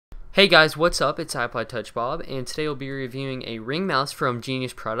Hey guys, what's up? It's iPod Touch Bob, and today we'll be reviewing a Ring mouse from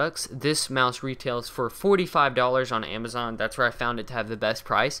Genius Products. This mouse retails for $45 on Amazon. That's where I found it to have the best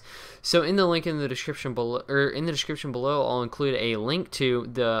price. So in the link in the description below, I'll include a link to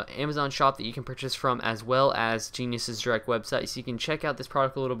the Amazon shop that you can purchase from, as well as Genius's direct website, so you can check out this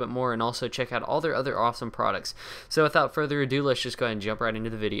product a little bit more and also check out all their other awesome products. So without further ado, let's just go ahead and jump right into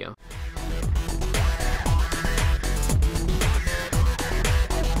the video.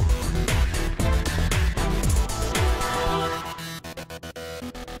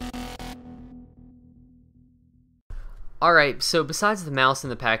 Alright, so besides the mouse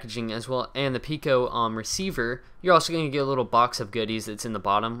and the packaging as well and the Pico receiver, you're also going to get a little box of goodies that's in the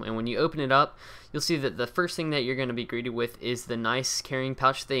bottom, and when you open it up, you'll see that the first thing that you're going to be greeted with is the nice carrying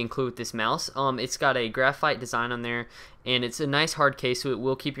pouch that they include with this mouse. It's got a graphite design on there, and it's a nice hard case, so it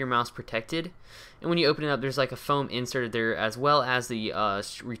will keep your mouse protected. And when you open it up, there's like a foam inserted there, as well as the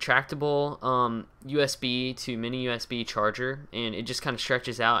retractable USB to mini USB charger, and it just kind of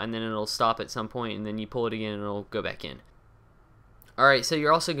stretches out, and then it'll stop at some point, and then you pull it again and it'll go back in. Alright, so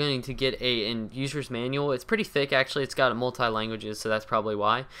you're also going to get a user's manual. It's pretty thick, actually. It's got multi-languages, so that's probably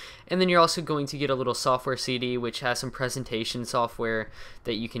why. And then you're also going to get a little software CD, which has some presentation software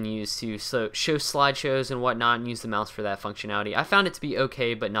that you can use to show slideshows and whatnot, and use the mouse for that functionality. I found it to be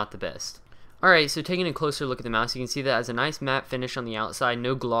okay, but not the best. Alright, so taking a closer look at the mouse, you can see that it has a nice matte finish on the outside,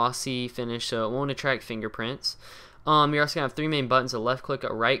 no glossy finish, so it won't attract fingerprints. You're also going to have three main buttons: a left click,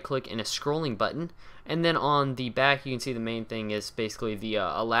 a right click, and a scrolling button. And then on the back, you can see the main thing is basically the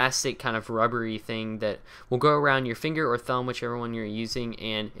elastic kind of rubbery thing that will go around your finger or thumb, whichever one you're using,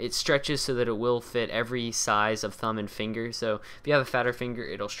 and it stretches so that it will fit every size of thumb and finger. So if you have a fatter finger,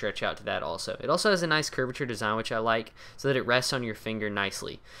 it'll stretch out to that also. It also has a nice curvature design, which I like, so that it rests on your finger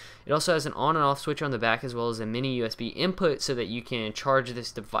nicely. It also has an on and off switch on the back, as well as a mini USB input so that you can charge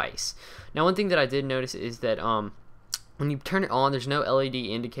this device. Now, one thing that I did notice is that when you turn it on, there's no LED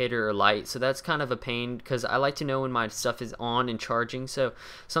indicator or light, so that's kind of a pain, because I like to know when my stuff is on and charging, so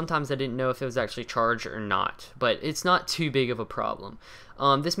sometimes I didn't know if it was actually charged or not, but it's not too big of a problem.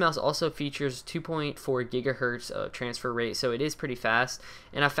 This mouse also features 2.4 gigahertz transfer rate, so it is pretty fast,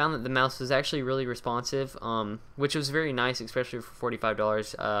 and I found that the mouse was actually really responsive, which was very nice, especially for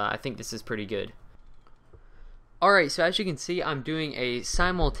 $45. I think this is pretty good. Alright, so as you can see, I'm doing a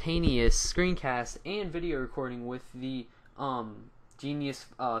simultaneous screencast and video recording with the Genius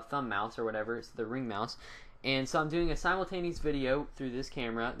thumb mouse, or whatever. It's the Ring mouse. And so I'm doing a simultaneous video through this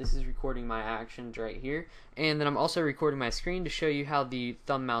camera. This is recording my actions right here. And then I'm also recording my screen to show you how the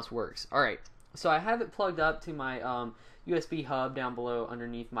thumb mouse works. Alright, so I have it plugged up to my USB hub down below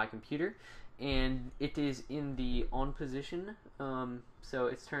underneath my computer. And it is in the on position. So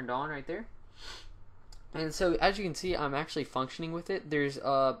it's turned on right there. And so, as you can see, I'm actually functioning with it. There's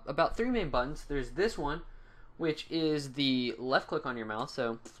about three main buttons. There's this one, which is the left click on your mouse.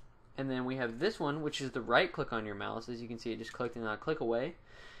 And then we have this one, which is the right click on your mouse. As you can see, it just clicked and I click away.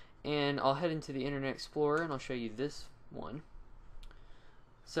 And I'll head into the Internet Explorer and I'll show you this one.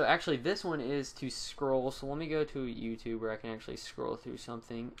 So actually, this one is to scroll. So let me go to YouTube where I can actually scroll through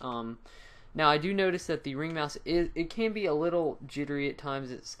something. Now, I do notice that the Ring mouse it can be a little jittery at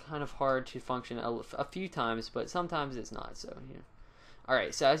times. It's kind of hard to function a few times, but sometimes it's not. So, yeah.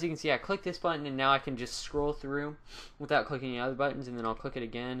 Alright, so as you can see, I click this button, and now I can just scroll through without clicking any other buttons, and then I'll click it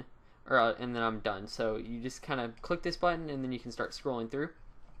again, and then I'm done. So you just kind of click this button, and then you can start scrolling through,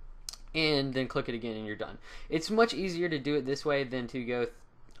 and then click it again, and you're done. It's much easier to do it this way than to go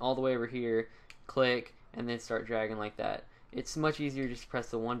all the way over here, click, and then start dragging like that. It's much easier just to press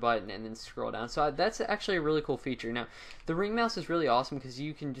the one button and then scroll down. So that's actually a really cool feature. Now, the Ring mouse is really awesome because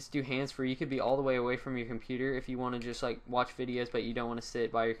you can just do hands-free. You could be all the way away from your computer if you want to just like watch videos, but you don't want to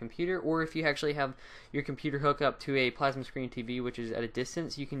sit by your computer. Or if you actually have your computer hooked up to a plasma screen TV, which is at a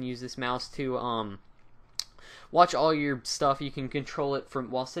distance, you can use this mouse to watch all your stuff. You can control it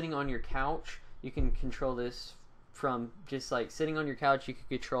from while sitting on your couch. You can control this from just like sitting on your couch. You can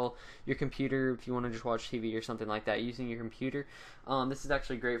control your computer if you want to just watch TV or something like that using your computer. This is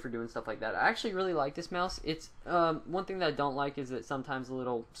actually great for doing stuff like that. I actually really like this mouse. It's one thing that I don't like is that sometimes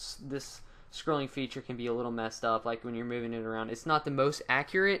this scrolling feature can be a little messed up, like when you're moving it around. It's not the most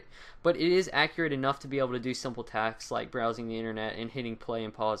accurate, but it is accurate enough to be able to do simple tasks like browsing the internet and hitting play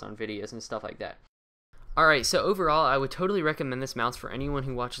and pause on videos and stuff like that. Alright, so overall, I would totally recommend this mouse for anyone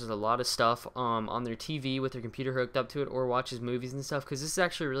who watches a lot of stuff on their TV with their computer hooked up to it, or watches movies and stuff, because this is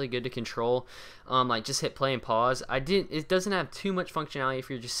actually really good to control. Like, just hit play and pause. It doesn't have too much functionality if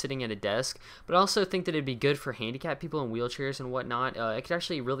you're just sitting at a desk, but I also think that it'd be good for handicapped people in wheelchairs and whatnot. It could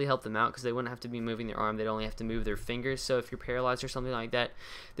actually really help them out, because they wouldn't have to be moving their arm, they'd only have to move their fingers. So if you're paralyzed or something like that,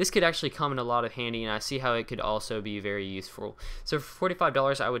 this could actually come in a lot of handy, and I see how it could also be very useful. So for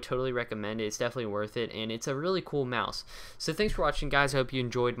 $45, I would totally recommend it. It's definitely worth it, and it's a really cool mouse. So thanks for watching, guys. I hope you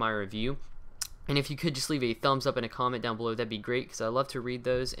enjoyed my review, and if you could just leave a thumbs up and a comment down below, that'd be great, because I love to read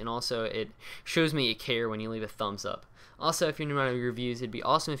those, and also it shows me you care when you leave a thumbs up. Also, if you're new to my reviews, it'd be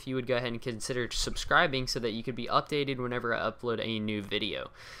awesome if you would go ahead and consider subscribing so that you could be updated whenever I upload a new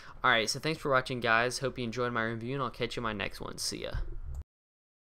video. Alright, so thanks for watching, guys. Hope you enjoyed my review, and I'll catch you in my next one. See ya.